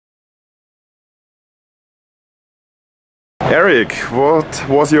Eric, what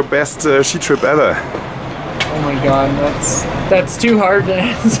was your best ski trip ever? Oh my god, that's too hard to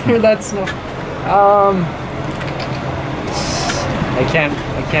answer. That's no. I can't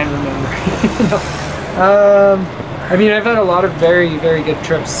remember. No. I mean, I've had a lot of very good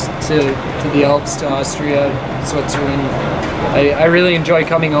trips to the Alps, to Austria, Switzerland. I really enjoy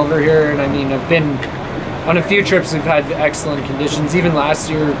coming over here, and I mean, I've been on a few trips. We've had excellent conditions. Even last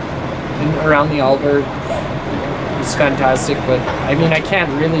year, around the Alberg, it was fantastic. But I mean, I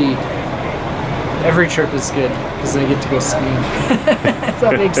can't really. Every trip is good because I get to go skiing. If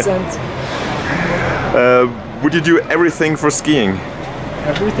that makes sense. Would you do everything for skiing?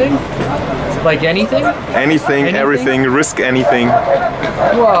 Everything? Like anything? Anything, everything, risk anything.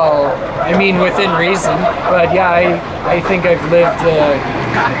 Well, I mean within reason, but yeah, I think I've lived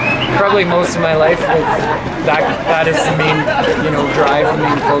probably most of my life with that is the main, you know, drive, the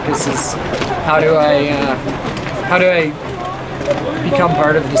main focus is how do I become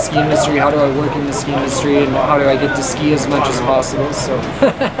part of the ski industry, how do I work in the ski industry, and how do I get to ski as much as possible, so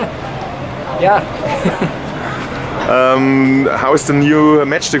yeah. How is the new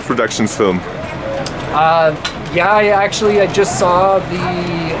Matchstick Productions film? Yeah, I just saw the,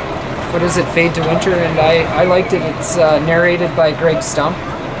 what is it, Fade to Winter, and I liked it. It's narrated by Greg Stump,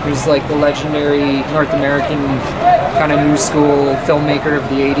 who's like the legendary North American kind of new school filmmaker of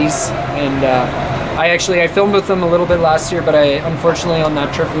the 80s. And I filmed with him a little bit last year, but unfortunately on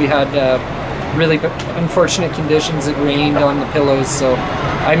that trip we had really unfortunate conditions. It rained on the pillows, so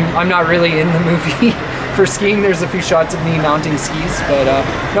I'm not really in the movie. For skiing, there's a few shots of me mounting skis, but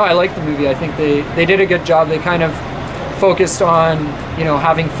no, I like the movie. I think they did a good job. They kind of focused on, you know,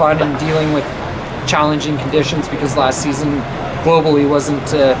 having fun and dealing with challenging conditions, because last season globally wasn't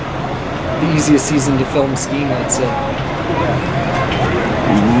the easiest season to film skiing, I'd say.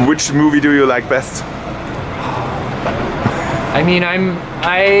 Which movie do you like best? I mean,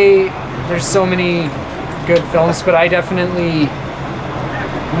 there's so many good films, but I definitely,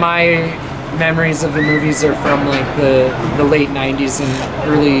 my memories of the movies are from like the late 90s and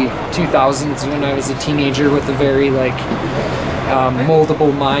early 2000s, when I was a teenager with a very like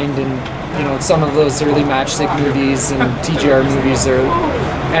moldable mind, and you know, some of those early Matchstick movies and TGR movies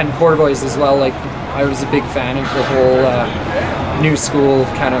and Poor Boys as well. Like, I was a big fan of the whole new school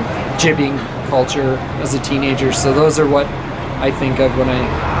kind of jibbing culture as a teenager, so those are what I think of when I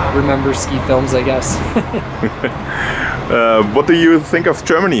remember ski films, I guess. What do you think of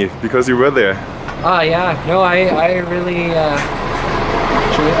Germany, because you were there? Yeah, no, I really,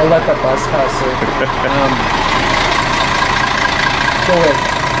 actually, I'll let that bus pass through. Go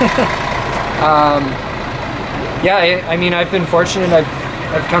ahead. Yeah, I mean, I've been fortunate.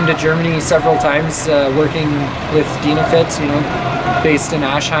 I've come to Germany several times, working with Dynafit, you know, based in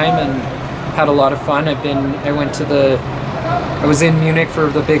Aschheim, and had a lot of fun. I was in Munich for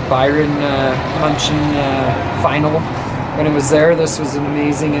the big Bayern München final. When I was there, this was an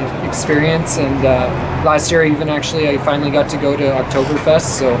amazing experience, and last year I finally got to go to Oktoberfest,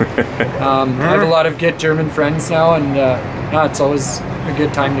 so I have a lot of good German friends now, and it's always a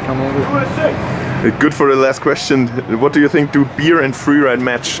good time to come over. Good for the last question. What do you think? Do beer and freeride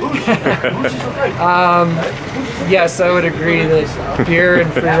match? Yes, I would agree that beer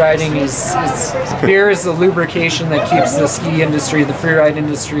and freeriding beer is the lubrication that keeps the ski industry, the freeride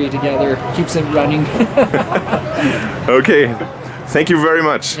industry together, keeps it running. Okay, thank you very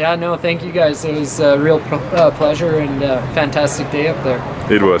much. Yeah, no, thank you guys. It was a real pleasure and a fantastic day up there.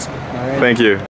 It was. All right. Thank you.